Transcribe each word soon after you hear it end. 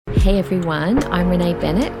Hey everyone, I'm Renee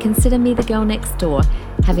Bennett. Consider me the girl next door,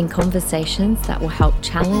 having conversations that will help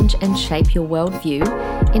challenge and shape your worldview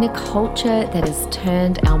in a culture that has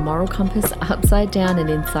turned our moral compass upside down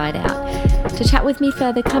and inside out. To chat with me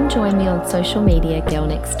further, come join me on social media,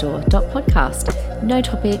 girlnextdoor.podcast. No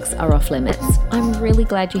topics are off limits. I'm really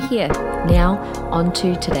glad you're here. Now, on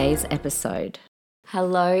to today's episode.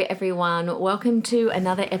 Hello everyone, welcome to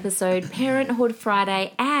another episode, Parenthood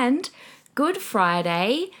Friday and Good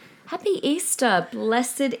Friday. Happy Easter,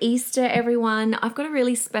 blessed Easter everyone. I've got a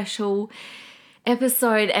really special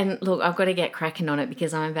episode and look, I've got to get cracking on it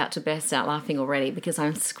because I'm about to burst out laughing already because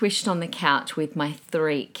I'm squished on the couch with my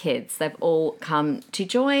 3 kids. They've all come to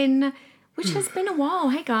join, which has been a while.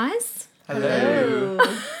 Hey guys. Hello.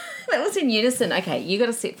 That was in unison. Okay, you got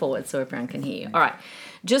to sit forward so everyone can hear you. All right,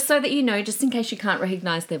 just so that you know, just in case you can't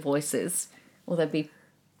recognise their voices, or they'd be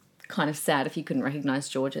kind of sad if you couldn't recognise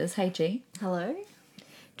Georgia's. Hey G. Hello.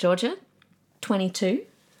 Georgia, 22.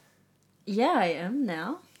 Yeah, I am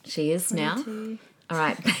now. She is 22. now. All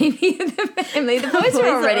right, baby. The family. The boys are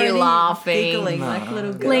already laughing. Giggling like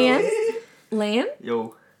little girls. Liam,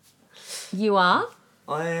 Yo. you are?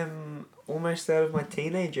 I am almost out of my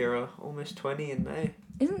teenage era. Almost 20 in May.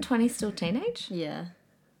 Isn't 20 still teenage? Yeah.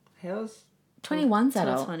 How's... 21's Till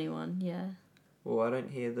adult. 21, yeah. Well, I don't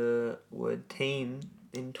hear the word teen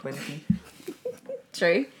in 20.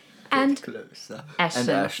 True. And Closer. Ashton. And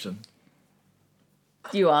Ashton.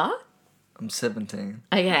 You are? I'm 17.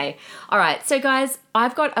 Okay. All right. So, guys,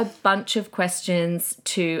 I've got a bunch of questions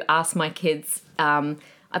to ask my kids. I've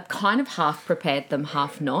kind of half prepared them,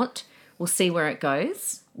 half not. We'll see where it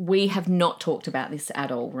goes. We have not talked about this at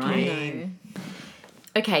all, right? No.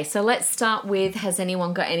 Okay, so let's start with, has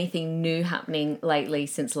anyone got anything new happening lately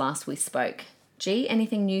since last we spoke? G,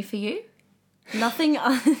 anything new for you? Nothing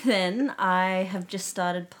other than I have just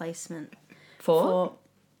started placement for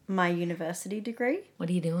my university degree. What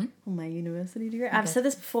are you doing? My university degree. I've said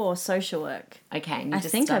this before, social work. Okay. And you I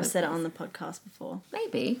just think I've started said it this. on the podcast before.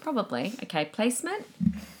 Maybe, probably. Okay, placement.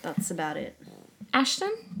 That's about it.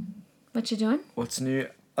 Ashton, what you doing? What's new?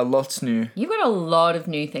 A lot's new. You've got a lot of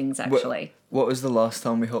new things, actually. What was the last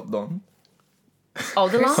time we hopped on? Oh,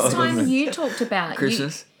 the last Christmas. time you talked about...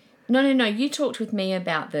 Christmas? No. You talked with me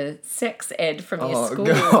about the sex ed from your school.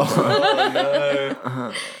 God. Oh,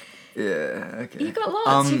 no. Yeah, okay. You've got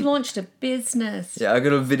lots. You've launched a business. Yeah, I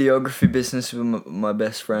got a videography business with my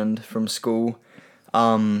best friend from school.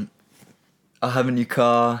 I have a new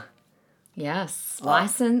car. Yes.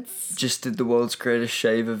 License. Just did the world's greatest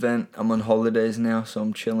shave event. I'm on holidays now, so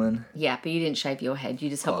I'm chilling. Yeah, but you didn't shave your head. You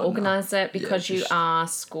just helped Oh, no. organise it because you just- are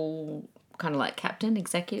school kind of like captain,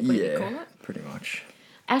 executive, what do you call it? Pretty much.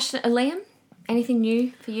 Ashton, Liam, anything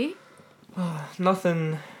new for you?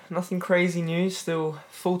 Nothing crazy new. Still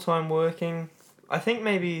full-time working. I think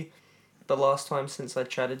maybe the last time since I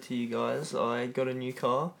chatted to you guys, I got a new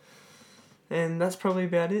car. And that's probably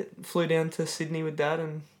about it. Flew down to Sydney with Dad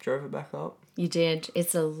and drove it back up. You did.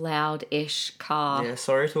 It's a loud-ish car. Yeah,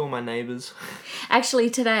 sorry to all my neighbours. Actually,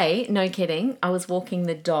 today, no kidding, I was walking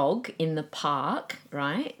the dog in the park,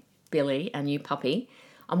 right? Billy, our new puppy.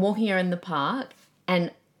 I'm walking her in the park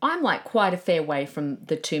and I'm like quite a fair way from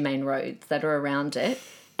the 2 main roads that are around it.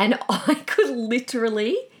 And I could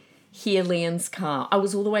literally hear Liam's car. I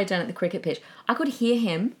was all the way down at the cricket pitch. I could hear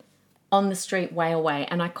him on the street way away.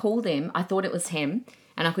 And I called him. I thought it was him.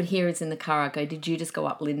 And I could hear he's in the car. I go, did you just go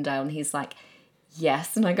up Lindale? And he's like,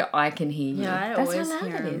 yes. And I go, I can hear you. Yeah, I That's always how loud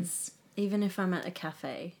hear it him. is. Even if I'm at a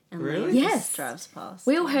cafe and Really? Liam Yes. just drives past.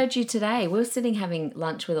 We all heard you today. We were sitting having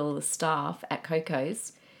lunch with all the staff at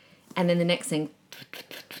Coco's. And then the next thing,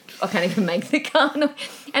 I can't even make the car noise.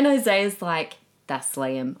 And Jose's like, that's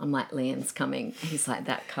Liam. I'm like, Liam's coming. He's like,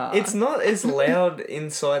 that car. It's not as loud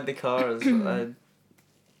inside the car as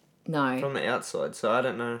No. from the outside, so I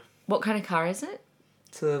don't know. What kind of car is it?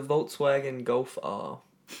 It's a Volkswagen Golf R.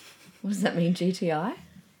 What does that mean, GTI?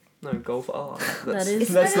 No, Golf R. That is-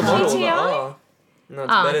 That's the Isn't that a model, the GTI? R. No,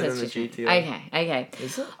 it's better than the GTI. Okay.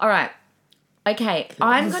 Is it? All right. Okay,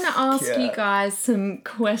 I'm going to ask you Yeah. guys some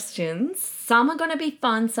questions. Some are going to be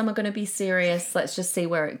fun, some are going to be serious. Let's just see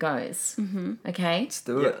where it goes. Mm-hmm. Okay? Let's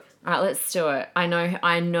do Yeah. it. All right, let's do it. I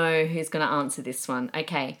know who's going to answer this one.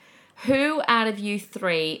 Okay. Who out of you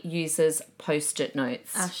 3 uses Post-it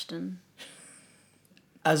notes? Ashton.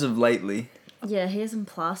 As of lately. Yeah, he has them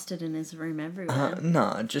plastered in his room everywhere.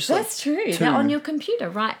 Nah, just That's true. two. They're on your computer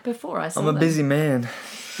right before I saw I'm a them. busy man.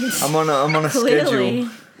 I'm on a Clearly. schedule.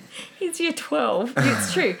 He's year 12.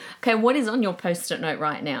 It's true. Okay, what is on your Post-it note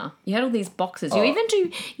right now? You had all these boxes. You even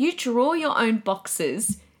you draw your own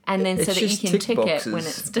boxes and then so that you just can tick tick boxes. it when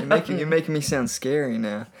it's done. You're making me sound scary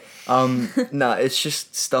now. No, it's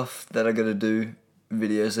just stuff that I gotta do,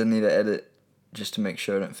 videos I need to edit just to make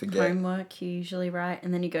sure I don't forget. Homework you usually write,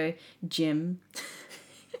 and then you go gym.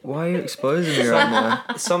 Why are you exposing me right now?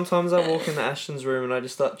 Sometimes I walk into Ashton's room and I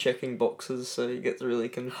just start checking boxes, so he gets really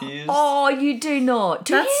confused. Oh, you do not.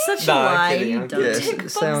 Do That's you? such No, a I'm lie. kidding, You I'm don't. kidding. Tick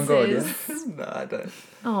Stay on God, yeah? boxes. No, I don't.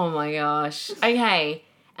 Oh my gosh. Okay.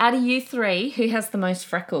 Out of you three, who has the most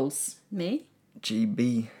freckles? Me?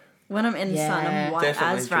 GB. When I'm in the sun, Yeah. I'm white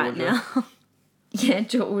Definitely as right Georgia. now. Yeah,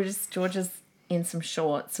 Georgia's in some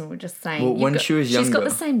shorts, and we're just saying. Well, when she was she's got younger-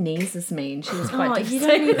 the same knees as me, and she was quite Oh, you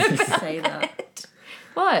devastated. don't need to say that.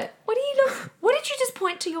 What? What do you look? What did you just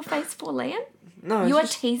point to your face for, Liam? No, You it's are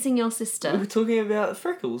just, teasing your we sister were talking about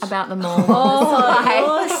freckles. about the mole.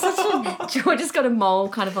 Oh, such a... Georgia's got a mole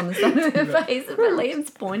kind of on the side of her face, but Liam's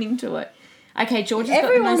pointing to it. Okay, Georgia's got the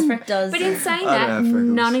Everyone most freckles. does But in that. saying I don't that, have freckles.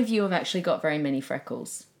 none of you have actually got very many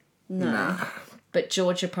freckles. No. But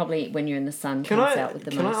Georgia probably, when you're in the sun, Can comes I out with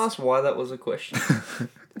the can most. I ask why that was a question?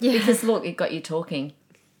 Yeah. Because look, it got you talking.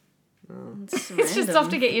 It's It's just off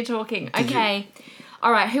to get you talking. Okay.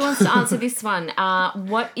 All right, who wants to answer this one?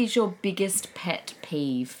 What is your biggest pet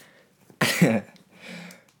peeve? I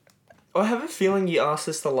have a feeling you asked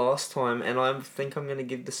this the last time, and I think I'm going to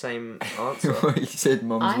give the same answer. You said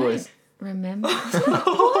mum's I voice. don't remember.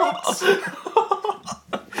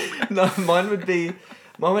 No, mine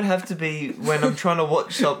would have to be when I'm trying to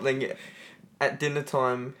watch something at dinner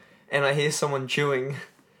time and I hear someone chewing,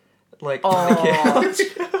 like on the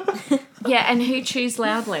couch. Yeah, and who chews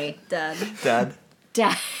loudly? Dad. Dad.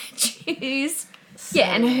 Dad chews.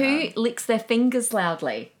 Yeah, and who licks their fingers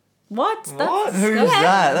loudly? What? What? Who's Yeah.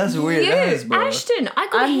 that? That's weird. You, That is, bro. Ashton. I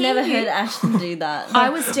could I've hear never you. heard Ashton do that. I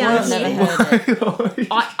was down I've never here. heard it.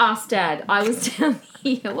 I asked Dad. I was down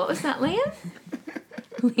here. What was that, Liam?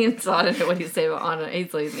 Liam's, I don't know what he said, but I don't know.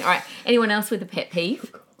 He's losing. All right. Anyone else with a pet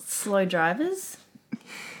peeve? Slow drivers?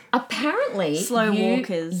 Apparently, Slow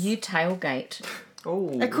walkers. You tailgate.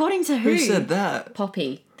 Oh. According to who? Who said that?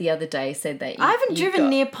 Poppy the other day said that you, I haven't you driven got-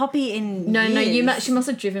 near Poppy in No, years. she must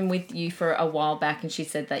have driven with you for a while back, and she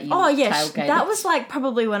said that you. Oh yeah, tailgated. that was like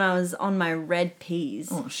probably when I was on my red peas.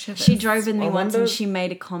 Oh, shivers. She drove with me I once wonder- and she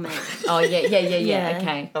made a comment. Oh yeah. Yeah.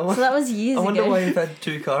 Okay. So that was years I wonder ago. why you've had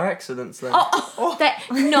 2 car accidents then. That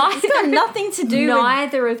It's got neither nothing to do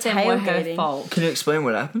neither of them were her tailgating. fault. Can you explain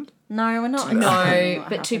what happened? with... No, we're not. No,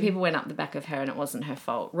 but 2 people went up the back of her, and it wasn't her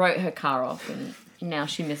fault. Wrote her car off, and now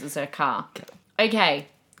she misses her car. Okay,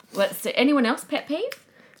 let's see. Anyone else pet peeve?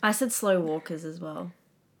 I said slow walkers as well.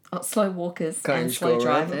 Oh, slow walkers Can't you and just slow go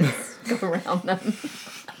around drivers. Go around them.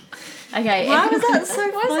 Okay. Why was that so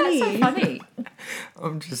Why is that so funny?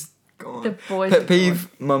 I'm just gone. The boys. Pet peeve,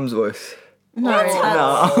 mum's voice. No, No,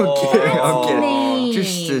 I'm kidding. I'm kidding. Mean.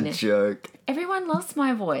 Just a joke. Everyone loves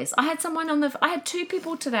my voice. I had someone I had 2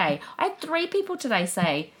 people today. I had 3 people today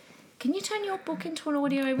say, "Can you turn your book into an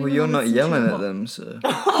audio?" Well, you're not yelling at them, so.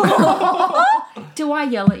 Do I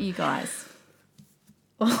yell at you guys?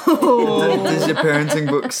 Does your parenting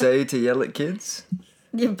book say to yell at kids?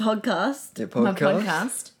 your podcast. Your My podcast?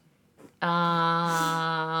 podcast.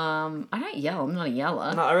 I don't yell. I'm not a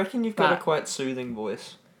yeller. No, I reckon you've got a But- quite soothing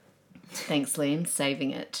voice. Thanks, Liam.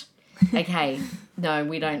 Saving it. Okay. No,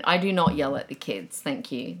 we don't. I do not yell at the kids.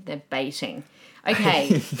 Thank you. They're baiting.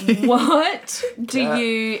 Okay. What do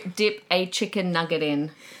you dip a chicken nugget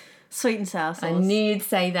in? Sweet and sour sauce. I knew you'd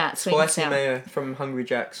say that. Sweet and Spicy sour. mayo from Hungry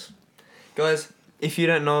Jack's. Guys, if you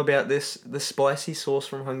don't know about this, the spicy sauce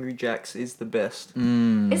from Hungry Jack's is the best.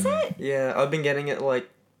 Is it? Yeah, I've been getting it like...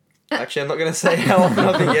 Actually, I'm not going to say how often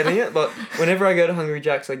I've been getting it, but whenever I go to Hungry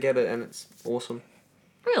Jack's, I get it, and it's awesome.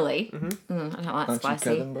 Really? I don't like Aren't you spicy.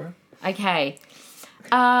 Kevin, bro? Okay.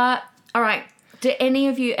 All right. Do any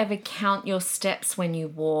of you ever count your steps when you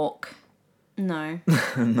walk? No.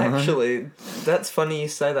 Actually, that's funny you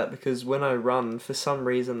say that, because when I run, for some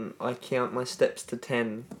reason, I count my steps to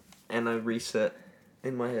 10, and I reset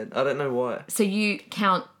in my head. I don't know why. So you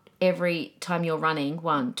count every time you're running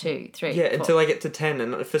 1, 2, 3. Yeah, 4. until I get to 10,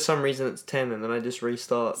 and for some reason it's 10, and then I just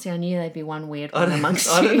restart. See, I knew there'd be one weird I one don't, amongst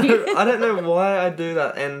I don't you. know. I don't know why I do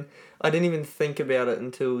that, and I didn't even think about it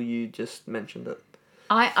until you just mentioned it.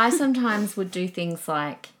 I sometimes would do things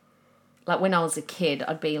like when I was a kid,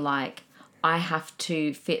 I'd be like, I have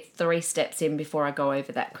to fit 3 steps in before I go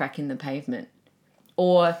over that crack in the pavement.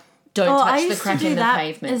 Or don't I touch the used to crack do in the that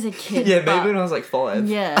pavement. as a kid. Yeah, but- maybe when I was like 5.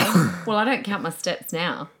 Yeah. Well, I don't count my steps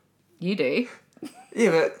now. You do. Yeah,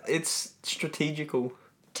 but it's strategical.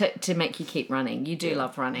 To make you keep running. You do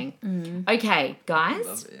love running. Okay, guys.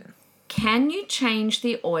 Love it, yeah. Can you change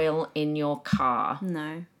the oil in your car?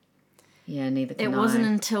 No. Yeah, neither can I. It wasn't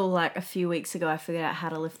until like a few weeks ago I figured out how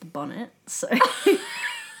to lift the bonnet. So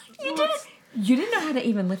You didn't know how to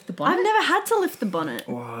even lift the bonnet? I've never had to lift the bonnet.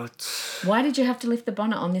 What? Why did you have to lift the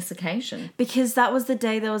bonnet on this occasion? Because that was the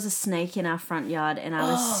day there was a snake in our front yard and I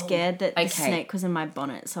was scared that the snake was in my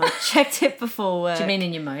bonnet. So I checked it before work. Do you mean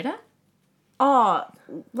in your motor? Oh,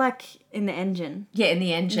 like in the engine. Yeah, in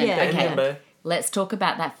the engine. Yeah. Okay. Engine bay. Let's talk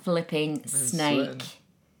about that flipping snake. sweating.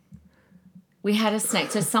 We had a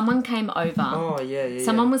snake. So someone came over. Oh, yeah.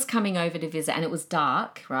 Someone was coming over to visit and it was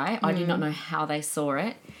dark, right? I do not know how they saw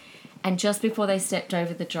it. And just before they stepped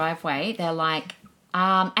over the driveway, they're like,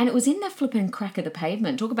 and it was in the flipping crack of the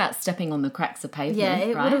pavement. Talk about stepping on the cracks of pavement, Yeah,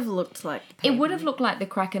 it right? would have looked like the It pavement. would have looked like the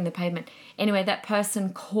crack in the pavement. Anyway, that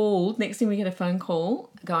person called. Next thing we get a phone call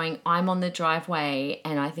going, I'm on the driveway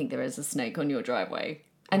and I think there is a snake on your driveway.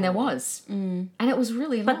 And there was. And it was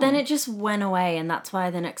really long. But then it just went away, and that's why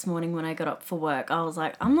the next morning when I got up for work, I was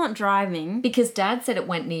like, I'm not driving. Because Dad said it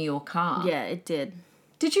went near your car. Yeah, it did.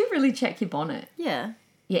 Did you really check your bonnet? Yeah,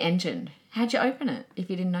 Your engine? How'd you open it if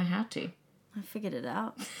you didn't know how to? I figured it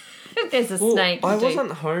out. There's a Well, snake. I dude.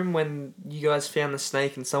 wasn't home when you guys found the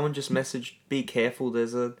snake, and someone just messaged, "Be careful,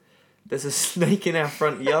 there's a snake in our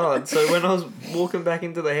front yard." So when I was walking back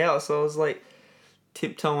into the house, I was like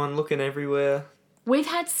tiptoeing, looking everywhere. We've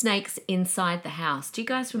had snakes inside the house. Do you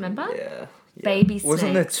guys remember? Yeah. Baby snakes.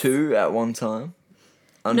 Wasn't there two at one time?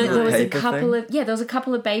 Under No, the there was a paper couple thing? there was a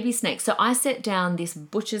couple of baby snakes. So I set down this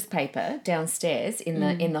butcher's paper downstairs in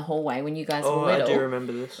the hallway when you guys Oh, were little. I do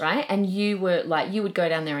remember this. Right? And you were like, you would go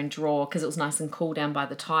down there and draw because it was nice and cool down by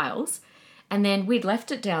the tiles. And then we'd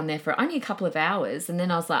left it down there for only a couple of hours. And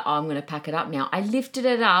then I was like, oh, I'm going to pack it up now. I lifted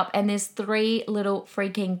it up and there's 3 little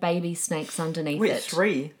freaking baby snakes underneath Wait, it.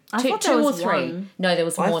 3? I Two, thought two there or was 3. one. No, there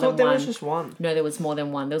was I more thought than there one. was just one. No, there was more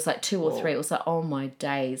than one. There was like 2 or 3. It was like, oh my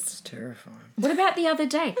days. Terrifying. What about the other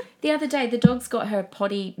day? The other day, the dog's got her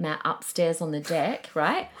potty mat upstairs on the deck,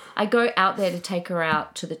 right? I go out there to take her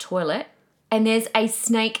out to the toilet, and there's a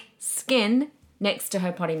snake skin next to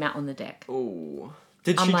her potty mat on the deck. Oh.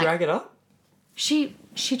 Did I'm she like- drag it up? She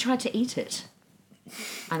tried to eat it.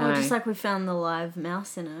 I know. Oh, just like we found the live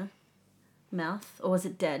mouse in her mouth, or was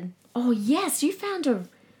it dead? Oh yes, you found a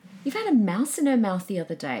mouse in her mouth the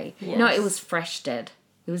other day. No, it was fresh dead.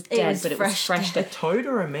 It was dead, was but it was fresh fresh A dead. toad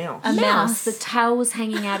or a mouse? A Mouse. mouse. The tail was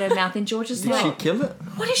hanging out her mouth, and George's Did like, she kill it?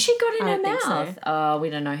 "What has she got in I her don't think so. mouth?" Oh, we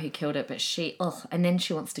don't know who killed it, but and then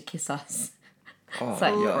she wants to kiss us. Oh, It's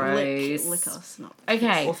like, yeah. gross. Lick us, not.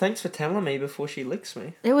 Okay. Well, thanks for telling me before she licks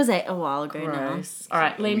me. It was a while ago Gross. All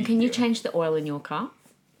right, Liam, can you change the oil in your car?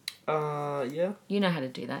 Yeah. You know how to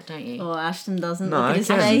do that, don't you? now. Oh, Ashton doesn't. No, Look at I his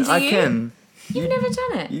can. face. I you? can. You've never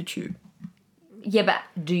done it. YouTube. Yeah, but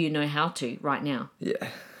do you know how to right now? Yeah.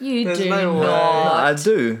 You There's do no way. not. I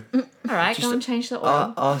do. All right, go and change the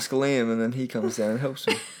oil. Ask Liam and then he comes down and helps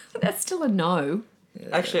me. That's still a no. Yeah.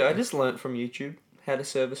 Actually, I just learnt from YouTube how to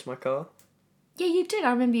service my car. Yeah, you did. I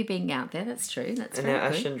remember you being out there. That's true. That's And very now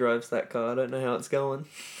good. Ashton drives that car. I don't know how it's going.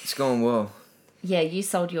 It's going well. Yeah, you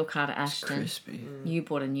sold your car to Ashton. Crispy. You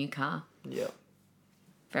bought a new car. Yeah.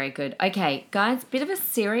 Very good. Okay, guys, bit of a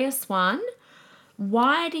serious one.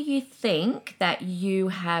 Why do you think that you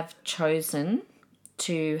have chosen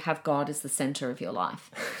to have God as the center of your life?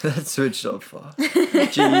 That switched off far.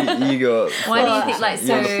 Gee, you got. Why do you think, like,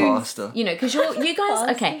 You're the so, pastor. you know, because you guys,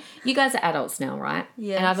 okay, you guys are adults now, right?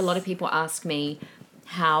 Yes. And I have a lot of people ask me,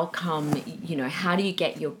 how come, you know, how do you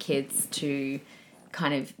get your kids to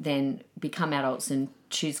kind of then become adults and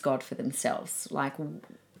choose God for themselves? Like,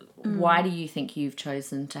 why do you think you've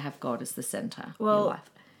chosen to have God as the center of your Well, life?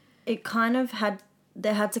 It kind of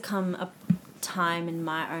there had to come a time in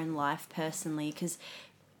my own life personally, because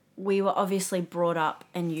we were obviously brought up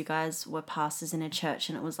and you guys were pastors in a church,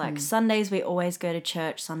 and it was like Sundays we always go to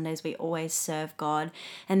church, Sundays we always serve God.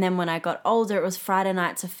 And then when I got older, it was Friday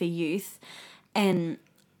nights are for youth. And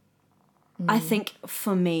I think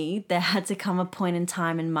for me, there had to come a point in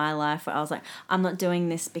time in my life where I was like, I'm not doing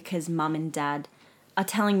this because mum and dad are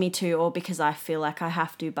telling me to, or because I feel like I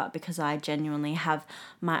have to, but because I genuinely have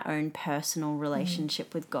my own personal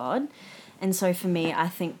relationship with God. And so for me, I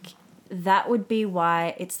think that would be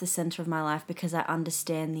why it's the center of my life, because I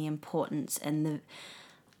understand the importance and the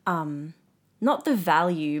not the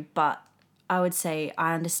value, but I would say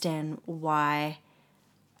I understand why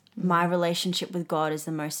my relationship with God is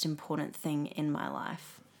the most important thing in my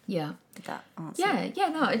life. Yeah. Did that answer? Yeah,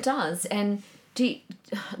 no, it does. And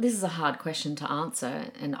this is a hard question to answer,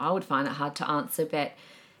 and I would find it hard to answer, but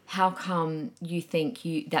how come you think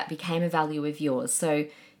that became a value of yours? So,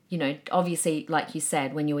 you know, obviously, like you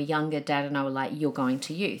said, when you were younger, Dad and I were like, you're going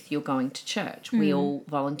to youth, you're going to church. We all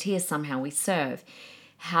volunteer somehow, we serve.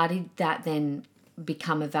 how did that then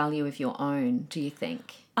become a value of your own, do you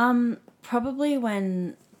think? Probably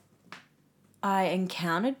when I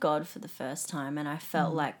encountered God for the first time and I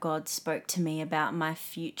felt like God spoke to me about my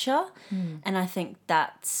future. And I think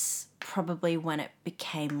that's probably when it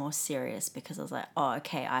became more serious, because I was like, oh,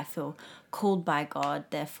 okay, I feel called by God.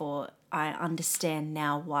 Therefore, I understand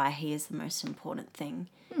now why he is the most important thing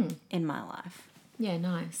in my life. Yeah,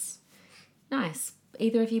 nice. Nice.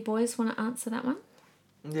 Either of you boys want to answer that one?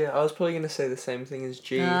 Yeah, I was probably going to say the same thing as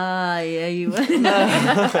G. Ah, yeah, you were.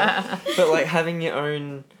 But, like, having your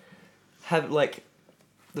own... Like,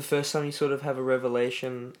 the first time you sort of have a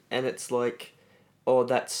revelation and it's like, oh,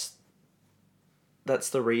 that's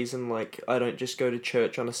the reason, like, I don't just go to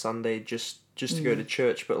church on a Sunday just to go to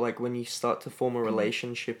church, but, like, when you start to form a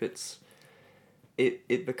relationship,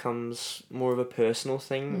 it becomes more of a personal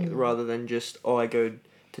thing rather than just, oh, I go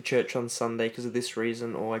to church on Sunday because of this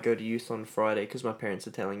reason, or I go to youth on Friday because my parents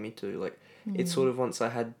are telling me to. Like, it's sort of once I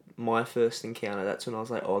had my first encounter, that's when I was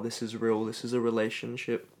like, oh, this is real, this is a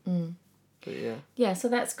relationship. But yeah. Yeah, so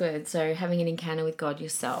that's good. So having an encounter with God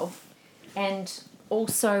yourself. And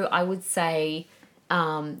also I would say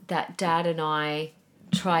that Dad and I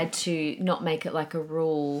tried to not make it like a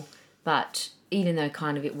rule, but even though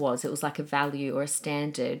kind of it was like a value or a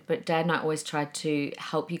standard, but Dad and I always tried to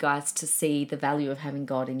help you guys to see the value of having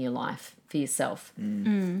God in your life for yourself.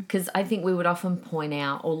 Because I think we would often point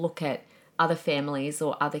out or look at other families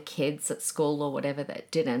or other kids at school or whatever that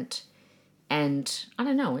didn't. And I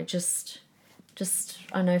don't know, it just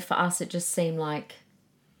I know for us it just seemed like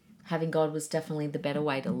having God was definitely the better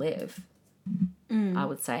way to live. I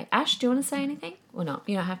would say. Ash, do you want to say anything or not?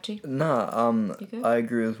 You don't have to. No, I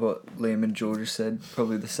agree with what Liam and Georgia said.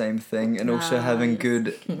 Probably the same thing, and also having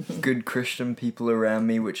good Christian people around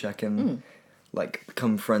me, which I can like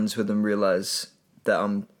become friends with and realize that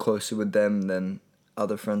I'm closer with them than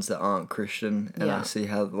other friends that aren't Christian, and I see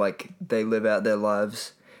how like they live out their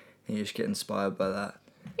lives, and you just get inspired by that.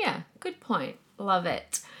 Yeah, good point. Love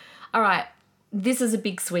it. All right, this is a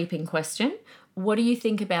big sweeping question. What do you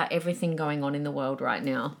think about everything going on in the world right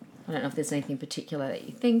now? I don't know if there's anything particular that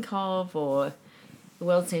you think of, or the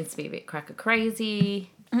world seems to be a bit cracker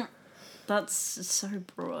crazy. That's so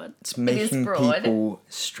broad. It's making people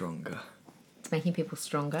stronger. It's making people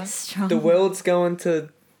stronger. The world's going to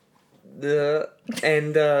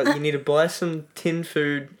and you need to buy some tin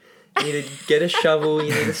food. You need to get a shovel.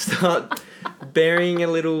 You need to start burying a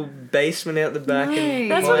little basement out the back. No. And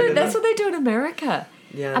That's what they do in America.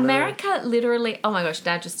 Yeah, America literally. Oh my gosh,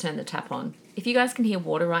 Dad just turned the tap on. If you guys can hear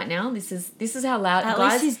water right now, this is how loud. At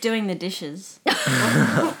least he's doing the dishes.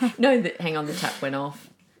 No, hang on, the tap went off.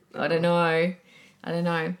 I don't know.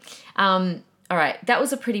 All right, that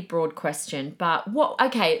was a pretty broad question, but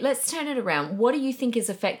okay, let's turn it around. What do you think is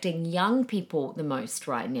affecting young people the most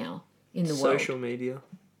right now in the world? Social media.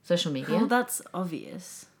 Social media? Well, that's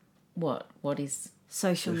obvious. What is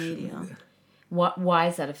Social media. Why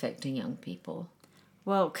is that affecting young people?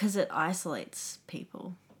 Well, because it isolates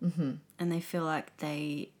people. Mm-hmm. And they feel like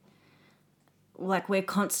we're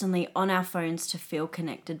constantly on our phones to feel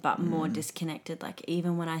connected, but more disconnected. Like,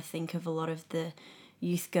 even when I think of a lot of the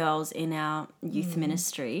youth girls in our youth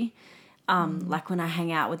ministry, like when I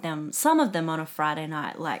hang out with them, some of them on a Friday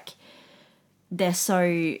night, like they're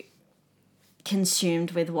so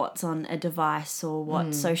consumed with what's on a device or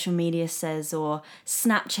what social media says, or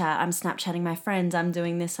Snapchat. I'm Snapchatting my friends. I'm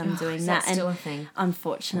doing this. I'm doing that. Still a thing?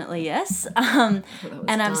 Unfortunately, yes. And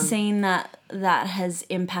I've seen that has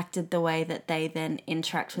impacted the way that they then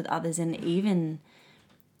interact with others, and even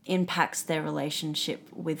impacts their relationship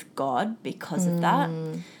with God because of that.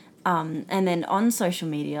 And then on social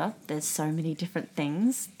media, there's so many different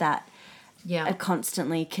things that are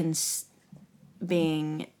constantly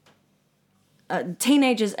being...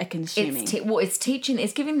 teenagers are consuming. It's teaching.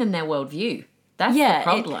 It's giving them their worldview. That's the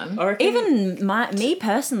problem. Even me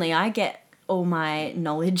personally, I get all my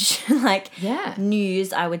knowledge,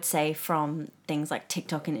 news, I would say, from things like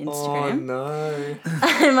TikTok and Instagram. Oh, no.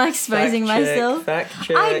 Am I exposing myself? Fact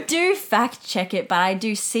check. I do fact check it, but I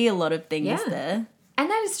do see a lot of things there. And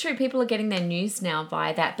that is true. People are getting their news now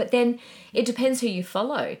via that. But then it depends who you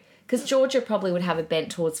follow. Because Georgia probably would have a bent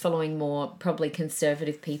towards following more probably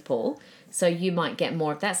conservative people. So you might get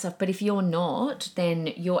more of that stuff. But if you're not, then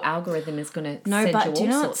your algorithm is going to send you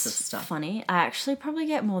all sorts of stuff. Funny? I actually probably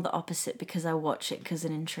get more the opposite because I watch it because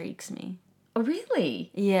it intrigues me. Oh, really?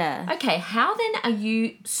 Yeah. Okay, how then are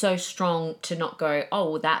you so strong to not go,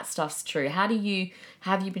 oh, well, that stuff's true? Have you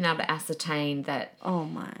been able to ascertain that? Oh,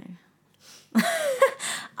 my.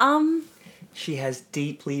 She has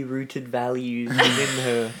deeply rooted values within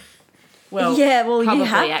her. Well, Yeah, well, you probably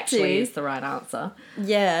have actually to. is the right answer.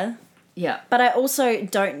 Yeah. Yeah. But I also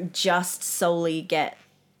don't just solely get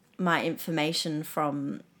my information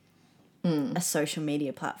from a social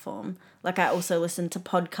media platform. Like, I also listen to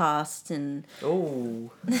podcasts and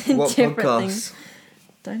Oh, What different podcasts?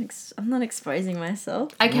 things. I'm not exposing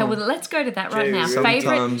myself. Okay, well, let's go to that right Jerry, now.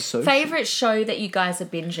 sometimes social. Favorite show that you guys are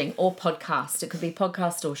binging, or podcast? It could be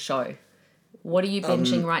podcast or show. What are you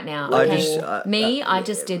binging right now? I Okay, just- I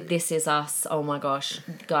just did This Is Us. Oh my gosh,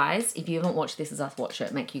 guys! If you haven't watched This Is Us, watch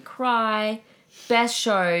it. Make you cry. Best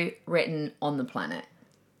show written on the planet.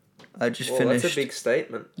 I just well, finished that's a big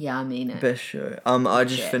statement. Yeah, I mean it. best show. I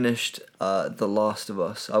just Shit. finished The Last of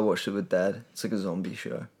Us. I watched it with Dad. It's like a zombie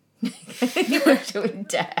show. You watched it with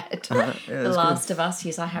Dad. Yeah, The it's Last of Us.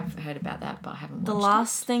 Yes, I have heard about that, but I haven't watched The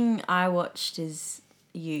last thing I watched is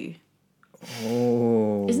You. good.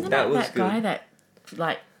 Oh. it. Isn't it That about was that guy good. that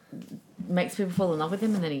like makes people fall in love with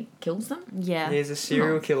him and then he kills them? Yeah. He's a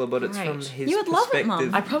serial killer, but it's from great. his You would love it,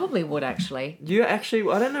 perspective. Mum. I probably would actually. You actually,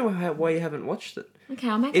 I don't know why you haven't watched it. Okay,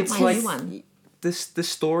 I'll make It's it my like- new one. The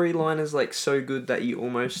storyline is like so good that you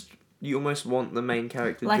almost want the main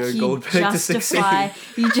character Like Joe you Goldberg to justify,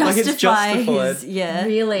 succeed. you Like, it's justify his, justified. yeah.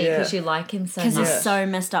 Really? Yeah. Because you like him so Because much. he's so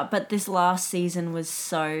messed up. But this last season was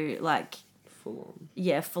so, like, Full on.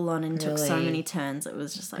 yeah, full on and took so Really? many turns. It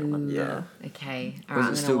was just like, what the... Yeah. Okay. Was All right, it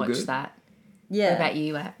I'm still going to watch good? that. Yeah. What about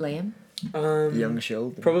you, Liam? Young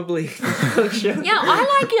Sheldon. Probably. Yeah,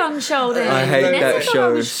 I like Young Sheldon. I hate Vanessa that thought I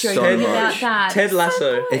show was so joking about much. that. Ted It's Lasso.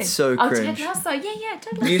 So good. It's so Oh, cringe. Ted Lasso. Yeah,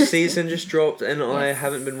 Ted Lasso. New season just dropped, and I Yes.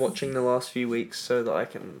 haven't been watching the last few weeks so that I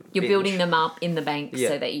can. You're binge. building them up in the bank Yeah.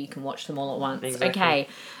 so that you can watch them all at once. Exactly. Okay.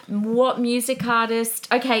 What music artist?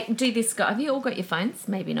 Okay, do this. Have you all got your phones?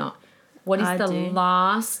 Maybe not. What is I the do.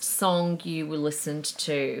 last song you listened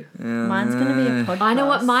to? Mine's going to be a podcast. I know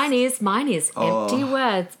what mine is. Mine is Oh. Empty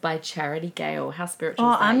Words by Charity Gale. How spiritual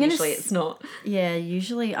Oh, is that? I'm gonna Usually s- it's not. Yeah,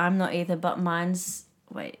 usually I'm not either, but mine's...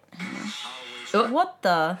 Wait, hang on. Oh. What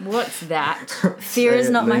the... What's that? Fear is Say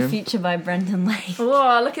it, Not My Liam. Future by Brendan Lake.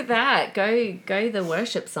 Oh, look at that. Go the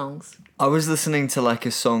worship songs. I was listening to like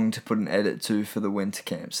a song to put an edit to for the winter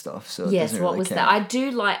camp stuff. So it Yes, doesn't what really was count. that? I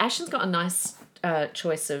do like... Ashton's got a nice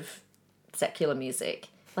choice of secular music.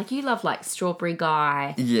 Like you love like Strawberry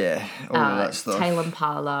Guy, Yeah, all of that stuff. Taylor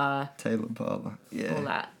Parler, Taylor Parler. Yeah. all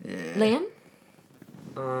that. Yeah. Liam,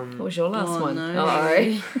 Um, what was your last Oh, one? no.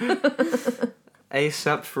 Oh,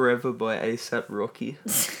 ASAP Forever by ASAP Rocky.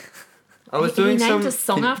 I was he doing named some. a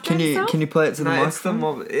song after Can you himself. can you play it to the No, it's the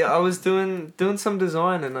microphone? mob. Yeah, I was doing some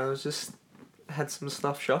design, and I was just had some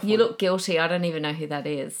stuff shuffled. You look guilty. I don't even know who that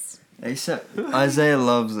is. ASAP. Isaiah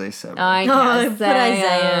loves ASAP. I put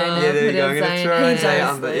Isaiah in it. Yeah, there you go. I'm Put gonna Isaiah throw in it. Isaiah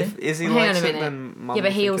does, under. though. If Izzy Hang on likes a it, minute. then Mum Yeah, but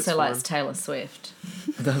will he think also it's likes fine. Taylor Swift.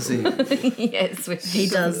 Does he? Yeah, Swift. He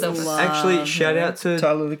does love Actually, shout out to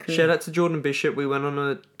Tyler the Creator. shout out to Jordan Bishop. We went on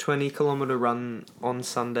a 20-kilometer run on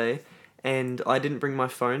Sunday, and I didn't bring my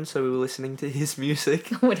phone, so we were listening to his music.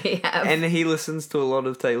 What do he have? And he listens to a lot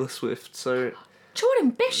of Taylor Swift, so Jordan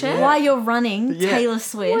Bishop. While you're running, Yeah. Taylor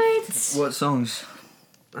Swift. What? What songs?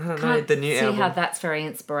 I don't know Can't the new see album. how that's very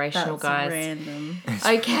inspirational, That's guys. random.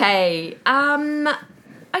 Okay.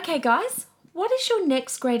 Okay, guys. What is your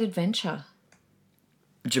next great adventure?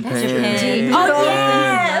 Japan. Japan. Oh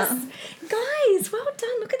Yeah. yes, guys. Well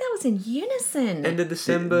done. Look at that. Was in unison. End of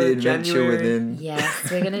December, The adventure January. within. Yes,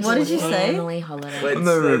 we're gonna do What a did you say? family holiday. Wait, I'm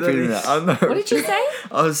not So that repeating is- that. I'm not. What did you say?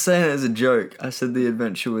 I was saying it as a joke. I said the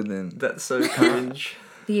adventure within. That's so cringe.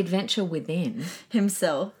 The adventure within.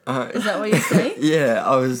 Himself. Uh, Is that what you're saying? Yeah,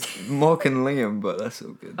 I was mocking Liam, but that's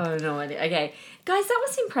all good. Oh no idea. Okay, guys, that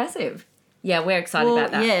was impressive. Yeah, we're excited Well,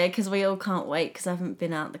 about that. yeah, because we all can't wait because I haven't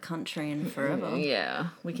been out the country in forever. Yeah,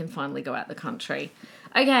 we can finally go out the country.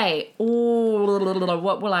 Okay. Oh,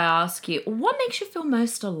 what will I ask you? What makes you feel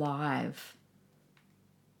most alive?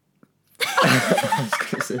 I was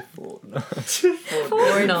gonna say Fortnite.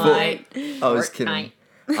 Fortnite. I was kidding.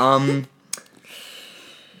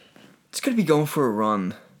 It's gonna be going for a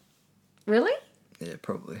run. Really? Yeah,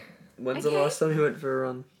 probably When's Okay. the last time you went for a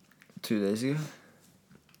run? 2 days ago.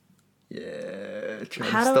 Yeah, try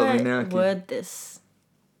to How do stop I me now, kid. word this?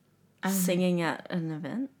 Singing at an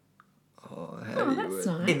event? Oh, how Oh, do you that's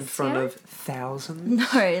word? nice. In front yeah. of thousands?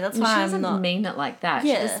 No, that's Well, why she I'm doesn't not. mean it like that.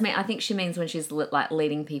 Yeah. She just I think she means when she's like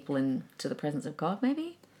leading people into the presence of God,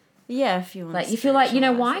 maybe. Yeah, if you want. Like to you feel like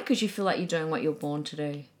spiritualize why? it. Because you feel like you're doing what you're born to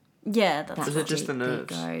do. Yeah, that's Is it just the There you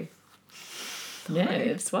nerves? go.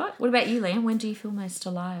 Nerves. What? What about you, Liam? When do you feel most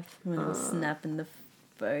alive? when I'm snapping the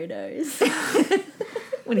photos.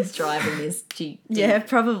 When he's driving his Jeep. Yeah,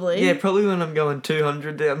 probably. Yeah, probably when I'm going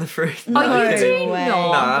 200 down the freeway. Oh, you do? way.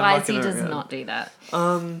 No, Nah, I'm guys, he mucking does around. not do that.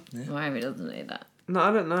 Why he doesn't do that? No,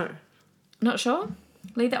 I don't know. Not sure?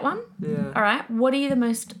 Leave that one? Yeah. All right. What are you the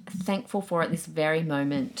most thankful for at this very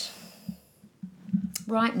moment?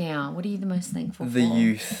 Right now, what are you the most thankful for? The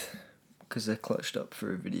youth, because they're clutched up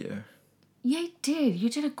for a video. Yeah, you did. You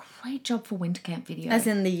did a great job for Winter Camp video. As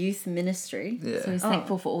in the youth ministry. Yeah. So he's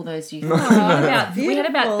thankful for all those youth. Oh, We had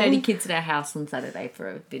about beautiful. 30 kids at our house on Saturday for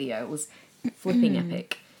a video. It was flipping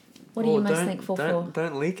epic. What are you most thankful for?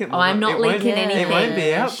 Don't leak it. Oh, I'm not leaking anything. It won't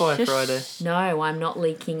be out by Shush. Friday. No, I'm not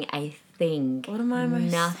leaking a thing. What am I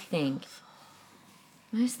most Nothing.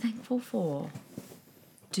 Most thankful for?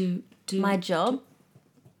 Do My job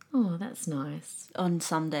Oh, that's nice. on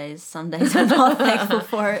some days. Some days I'm not thankful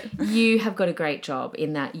for it. You have got a great job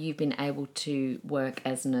in that you've been able to work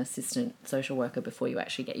as an assistant social worker before you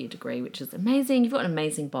actually get your degree, which is amazing. You've got an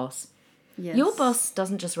amazing boss. Yes. Your boss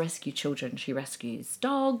doesn't just rescue children. She rescues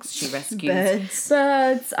dogs. She rescues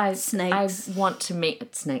Birds. I Snakes. want to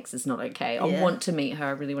meet... Snakes is not okay. I Yeah. want to meet her. I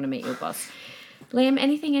really want to meet your boss. Liam,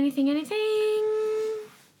 anything?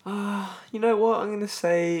 You know what? I'm going to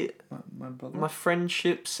say My brother. my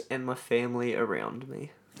friendships and my family around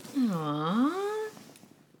me. Aww.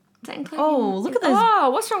 Is that including... Oh, look at those Oh,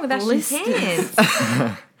 what's wrong with Ashton's blisters.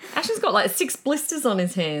 hands? Ashton's got like 6 blisters on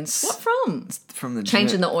his hands. What from? From the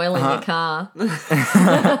Changing gym. the oil in your car. Those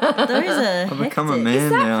are I've become a hectic. man Is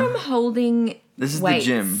that now. from holding This is weights?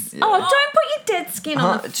 the gym. Yeah. Oh, don't put your dead skin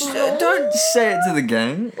on the Just, floor. don't say it to the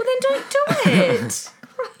gang. Well, then don't do it.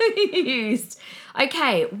 Christ.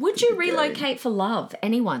 Okay, would you relocate for love?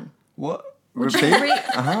 Anyone? What? Would Repeat?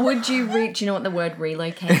 you Would you do you know what the word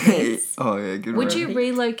relocate means? Oh yeah, good Would word. you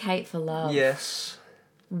relocate for love? Yes.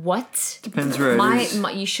 What? Depends where it is.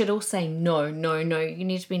 You should all say no. You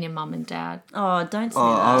need to be near mum and dad. Oh, don't say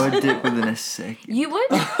Oh, that. I would dip within a second. You would?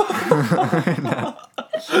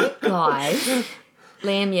 Guys.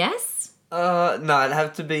 Liam, yes? No, it'd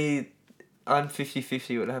have to be... I'm 50-50.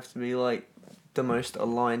 It would have to be, like, the most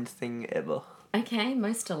aligned thing ever. Okay,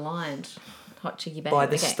 most aligned. Hot chicky baby. By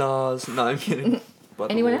the okay. stars. No, I'm kidding. By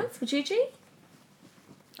the Anyone Lord. else? Would you, G?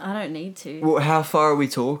 I don't need to. Well, how far are we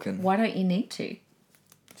talking? Why don't you need to?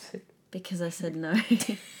 Because I said no.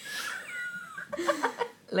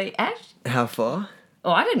 Lee, Ash? How far?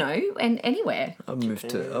 Oh, I don't know. And anywhere. I'll move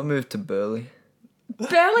to Burleigh.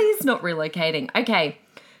 Burleigh is not relocating. Okay.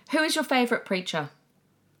 Who is your favourite preacher?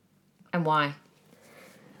 And why?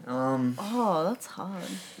 Oh, that's hard.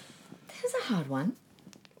 This is a hard one.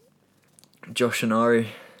 Josh and Ari.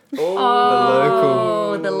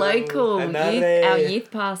 Oh, the local. Renee. Our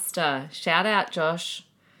youth pastor. Shout out, Josh.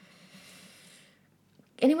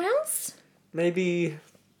 Anyone else? Maybe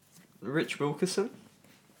Rich Wilkerson?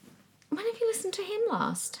 When have you listened to him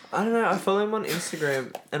last? I don't know. I follow him on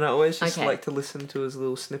Instagram, and I always just Okay. like to listen to his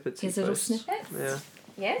little snippets. His he little posts. snippets? Yeah.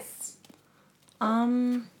 Yes?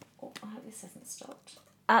 Oh, I hope this hasn't stopped.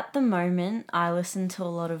 at the moment, I listen to a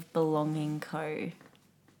lot of Belonging Co.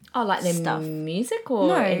 Oh, like their Stuff. music or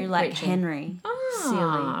No, in like preaching? Henry. Ah, Sealy.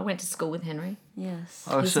 I went to school with Henry. Yes.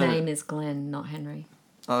 I His also, name is Glenn, not Henry.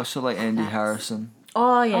 I also like Andy That's- Harrison.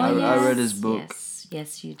 Oh, yeah. I read his book.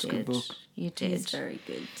 Yes, you a did. good book. You did. He's very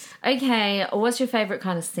good. Okay, what's your favourite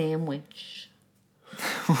kind of sandwich?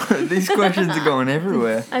 These questions are going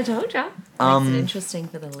everywhere. I told ya. Makes it interesting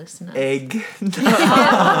for the listener. Egg.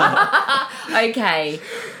 Okay,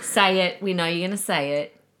 say it. We know you're going to say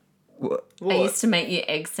it. What? I used to make you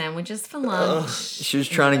egg sandwiches for lunch. She was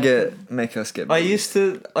trying to make us get. I used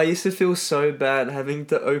to feel so bad having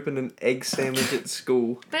to open an egg sandwich at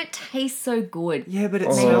school. But it tastes so good. Yeah, but it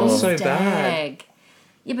Oh. smells so Roast bad. egg.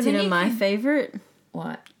 Yeah, but Do you then know my favourite?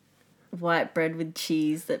 What? White bread with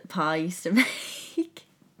cheese that Pa used to make.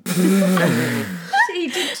 He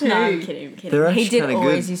did too. No, I'm kidding. They're He actually did kinda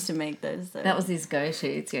always good. used to make those though. That was his go-to.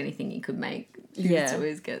 It's the only thing he could make. He used Yeah. to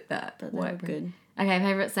always get that. But they were white bread. good. Okay,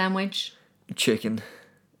 favourite sandwich? Chicken.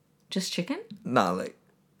 Just chicken? Nah, like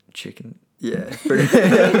chicken. Yeah.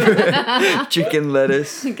 Chicken,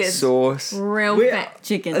 lettuce, Good. sauce. Real We- fat.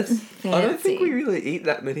 Chicken. I don't think Fancy. we really eat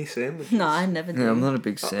that many sandwiches. No, I never did. Yeah, I'm not a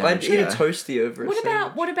big I'd sandwich eat a guy. toasty over What a about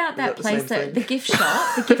sandwich. what about that that the place same that thing? the gift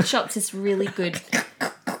shop? The gift shop's this really good.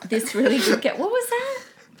 What was that?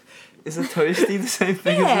 Is a toasty the same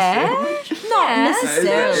thing as a Yeah, sandwich? Not Yeah.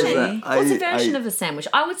 necessarily. What's a version of a sandwich?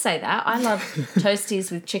 I would say that. I love toasties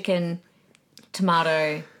with chicken,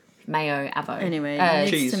 tomato, mayo, avo. Anyway,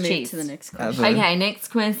 cheese. needs to move cheese. to the next question. Avo. Okay, next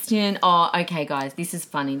question. Oh, okay, guys, this is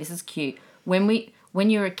funny. This is cute. When we when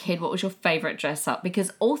you were a kid, what was your favourite dress up?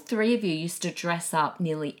 Because all three of you used to dress up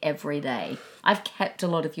nearly every day. I've kept a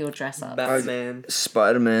lot of your dress ups. Batman.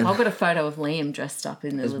 Spider-Man. I've got a photo of Liam dressed up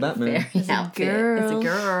in the As little Batman. fairy outfit. As a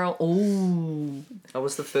girl. Ooh. I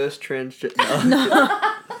was the first transgender.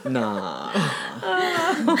 Nah.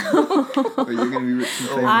 Are you gonna be rich and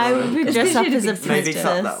famous? I would be dressed up as a Maybe cut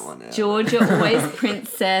that princess. one out. Georgia always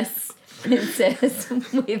princess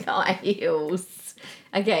with high heels.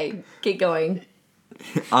 Okay, keep going.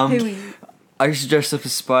 I used to dress up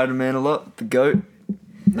as Spider-Man a lot. The goat.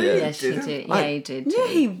 Yes, you did. Yeah, you did. Yeah,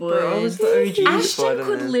 he would. Bro, I was the OG Ashton Spider-Man.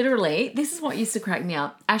 could literally, this is what used to crack me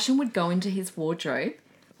up. Ashton would go into his wardrobe,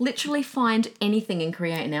 literally find anything and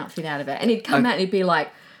create an outfit out of it. And he'd come out and he'd be like,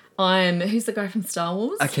 who's the guy from Star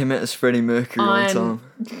Wars? I came out as Freddie Mercury one time.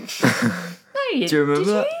 No, you Do you remember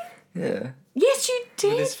did that? You? Yeah. Yes, you did.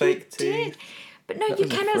 With his fake you did. teeth. But no, you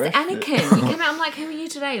was came a out as fresh Anakin. You came out, I'm like, who are you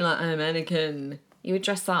today? Like, I'm Anakin. You would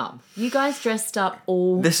dress up. You guys dressed up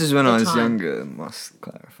all This is when the I was time. younger, must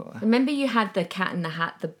clarify. Remember you had the cat in the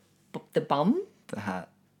hat, the bum? The hat.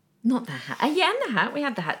 Not the hat. Yeah, and the hat. We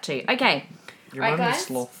had the hat too. Okay. You Right, remind me of guys?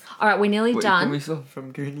 Sloth All right, we're nearly What, you call me done. so?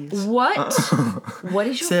 from Goonies. What? What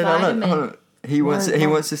is your Say it, hold on, vitamin? hold on. He wants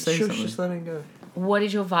to say Shush, something. just let him go. What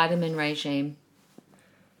is your vitamin regime?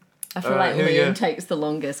 I feel Alright, like here we Liam go. takes the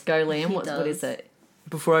longest. Go, Liam. He What is does. it?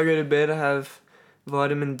 Before I go to bed, I have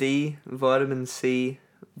vitamin D, vitamin C,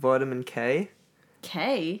 vitamin K,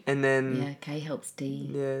 Okay. and then Yeah, K helps D.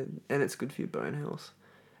 yeah, and it's good for your bone health.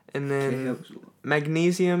 And then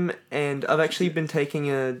magnesium, and I've actually been taking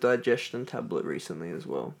a digestion tablet recently as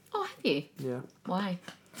well. Oh, have you? Yeah, Why?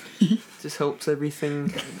 just helps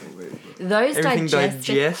everything. Those Everything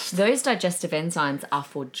digestive enzymes are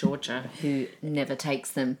for Georgia, who never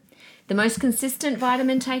takes them. The most consistent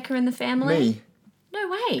vitamin taker in the family? Me. No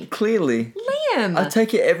way. Clearly. Liam. I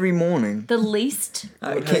take it every morning. The least It Can,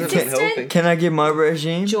 hasn't been consistent? helping. can I give my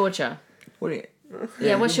regime? Georgia. What do you...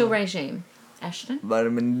 Yeah, what's your regime? Ashton?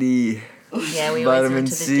 Vitamin D. Yeah, we always Vitamin went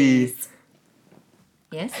to the C. D's.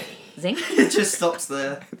 Yes? Zinc? It just stops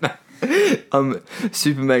there.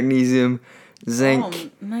 Super magnesium, zinc, Oh,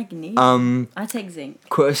 magnesium. I take zinc.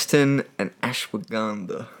 quercetin, and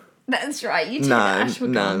ashwagandha. That's right, you take No,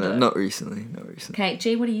 ashwagandha. not recently. Okay,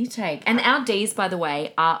 G, what do you take? And our D's, by the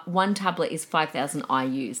way, are one tablet is 5,000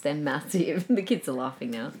 IUs. They're massive. The kids are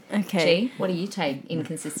laughing now. Okay. G, what do you take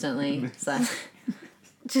inconsistently? So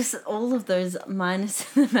Just all of those minus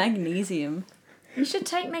the magnesium. you should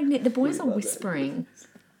take The boys are whispering.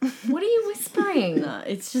 What are you whispering? No,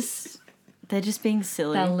 it's just... They're just being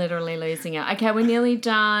silly. They're literally losing it. Okay, we're nearly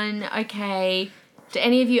done. Okay. Do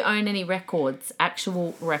any of you own any records?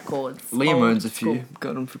 Actual records? Liam Old owns a school? few.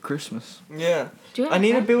 Got them for Christmas. Yeah. Do you have I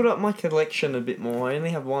need to that? build up my collection a bit more. I only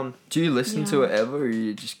have one. Do you listen to it ever, or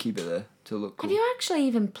you just keep it there to look cool? Have you actually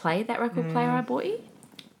even played that record player I bought you?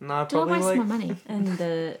 No, Did I probably waste like my money? And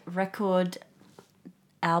the record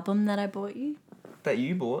album that I bought you. that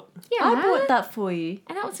you bought. Yeah, I bought that for you.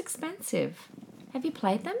 and that was expensive. Have you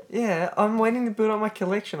played them? Yeah, I'm waiting to build up my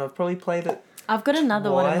collection. I've probably played it I've got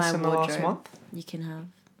another one in twice my in the wardrobe. last month. You can have.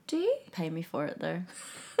 Do you? Pay me for it though.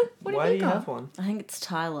 What Why have do you you got? have one? I think it's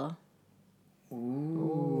Tyler.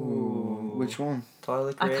 Ooh. Which one? Tyler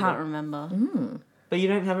I Creator. can't remember. But you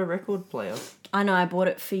don't have a record player. I know I bought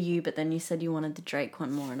it for you, but then you said you wanted the Drake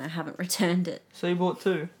one more, and I haven't returned it. So you bought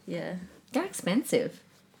two. Yeah. They're expensive.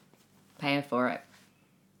 Pay her for it.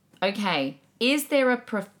 Okay. Is there a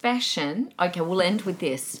profession? Okay, we'll end with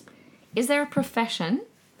this. Is there a profession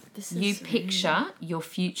This you is picture your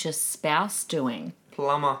future spouse doing?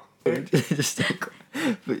 Plumber. Just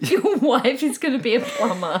but Your wife is going to be a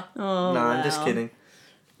plumber. Oh, No, I'm wow. just kidding.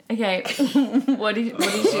 Okay. what do you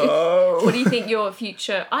think your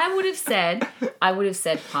future? I would have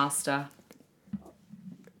said pastor.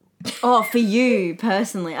 Oh, for you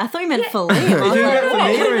personally. I thought you meant for Liam. I was do like, that for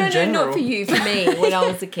me or in No, general? not for you. For me, when I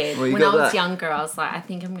was a kid. Well, you when I got was that. younger, I was like, I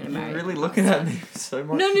think I'm going to marry. You're really a looking pastor. at me so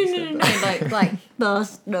much. No. you said that. Like no.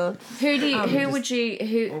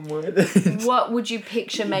 what would you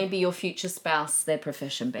picture maybe your future spouse, their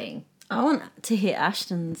profession being? I want to hear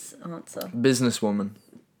Ashton's answer. businesswoman.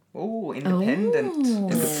 Oh, independent.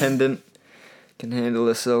 Independent. Can handle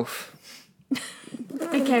herself.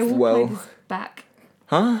 Okay, we'll Well. play this back.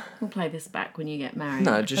 Huh? We'll play this back when you get married.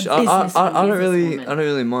 No, just A I businesswoman. don't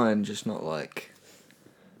really mind. Just not like.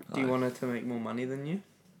 Do you want her to make more money than you?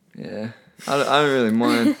 Yeah, I don't really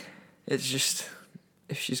mind. It's just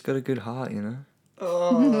if she's got a good heart, you know.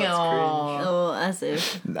 Oh, that's cringe. Oh, as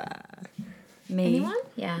if. Nah. Me. Anyone?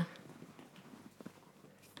 Yeah.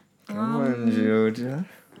 Come on, Georgia.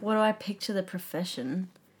 What do I picture the profession?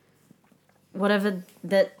 Whatever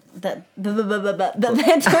that that they're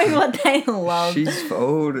doing what they love. She's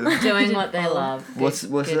folded. Doing what they love. What's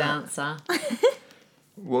Good that? answer.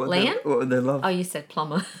 What Liam? would they love? Oh, you said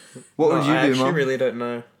plumber. What would you I do, actually Mum? really don't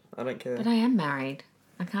know. I don't care. But I am married.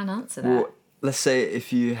 I can't answer that. Well, let's say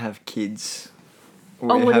if you have kids. Oh,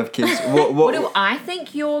 Or what have do- kids. What do I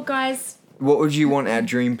think your guys... What would you want our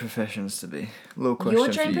dream professions to be? Little question Your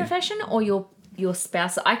dream for you. profession or your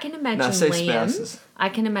spouse? I can imagine No, say Liam. spouses. I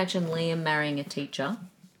can imagine Liam marrying a teacher.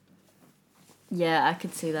 Yeah, I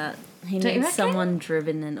could see that. He Don't you needs reckon? someone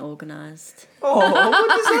driven and organised. Oh, what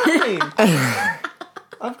does that mean?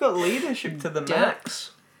 I've got leadership to the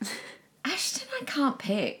max. Ashton, I can't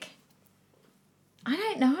pick. I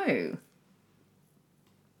don't know.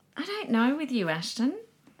 I don't know with you, Ashton.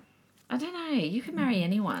 I don't know. You could marry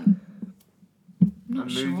anyone. I'm not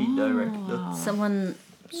Movie sure. director. Someone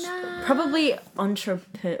No. probably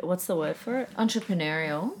what's the word for it?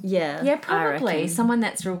 Entrepreneurial. Yeah. Yeah, I probably. reckon. Someone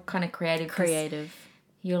that's real kind of creative. 'Cause Creative.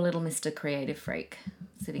 You're a little Mr. Creative Freak,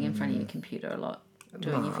 sitting in front of your computer a lot,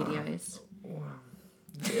 doing your videos.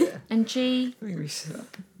 Yeah. And G, I think we set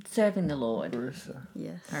up serving the Lord, Marissa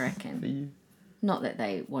Yes. I for reckon. you. Not that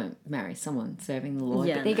they won't marry someone serving the Lord,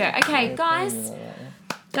 Yeah, but there you go. no. Okay, guys.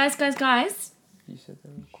 Guys. You said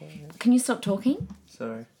that was quiet. Can you stop talking?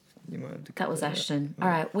 Sorry. You might have to That was cut Ashton. All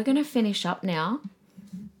right, we're going to finish up now.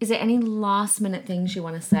 Is there any last minute things you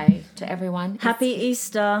want to say to everyone? Happy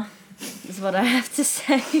Easter is what I have to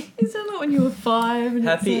say. Is that not when you were 5? And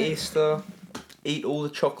Happy it's Easter. Eat all the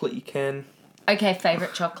chocolate you can. okay,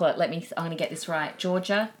 favourite chocolate. I'm going to get this right.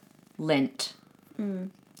 Georgia, Lent.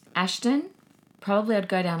 Ashton, probably I'd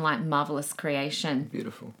go down like Marvellous Creation.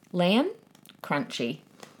 Beautiful. Liam, Crunchy.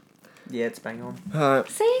 Yeah, it's bang on.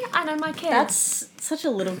 See, I know my kids. That's such a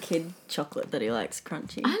little kid chocolate that he likes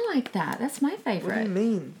crunchy. I like that. That's my What do you favourite.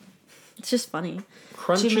 mean? It's just funny.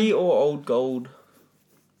 Crunchy or Old Gold?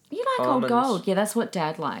 You like Almonds. Old Gold. Yeah, that's what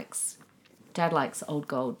Dad likes. Dad likes Old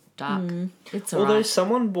Gold dark. It's Although alright.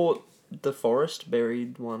 someone bought the forest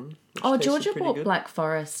buried one. which Oh, tasted Georgia pretty bought good. Black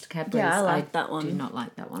Forest Cadbury's. Yeah, I like that one. do not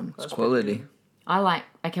like that one. That's Quality. pretty good. I like...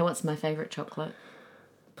 Okay, what's my favourite chocolate?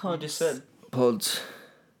 You just said. Pods.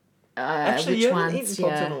 Actually, which you haven't ones? eaten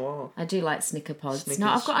pods Yeah. in a while. I do like Snicker Pods. No,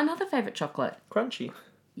 Snickers. I've got another favourite chocolate. Crunchy.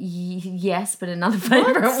 Yes, but another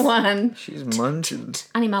favourite one. She's munching.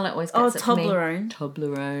 Annie Mullet always Oh, gets it for me. Toblerone.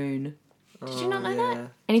 Toblerone. Did you not know yeah.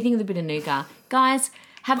 that? Anything with a bit of nougat. Guys,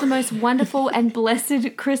 have the most wonderful and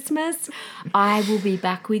blessed Christmas. I will be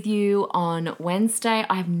back with you on Wednesday.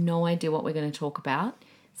 I have no idea what we're going to talk about.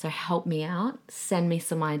 So help me out. Send me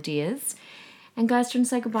some ideas. And guys, do you want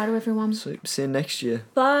to say goodbye to everyone? So, see you next year.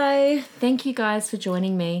 Bye. Thank you guys for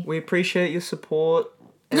joining me. We appreciate your support.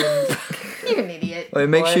 And You're an idiot. Wait,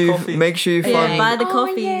 make Buy a sure you coffee. make sure you Yeah, find buy the Oh,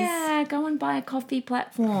 coffees. yeah. Go and buy a coffee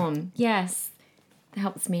platform. Yes. That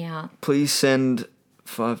helps me out. please send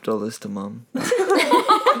 $5 to Mum.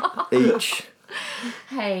 Each.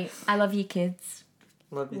 Hey, I love you kids.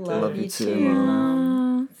 love you too. Love Love you you too, too, Mum.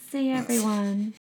 Mum. See you, everyone.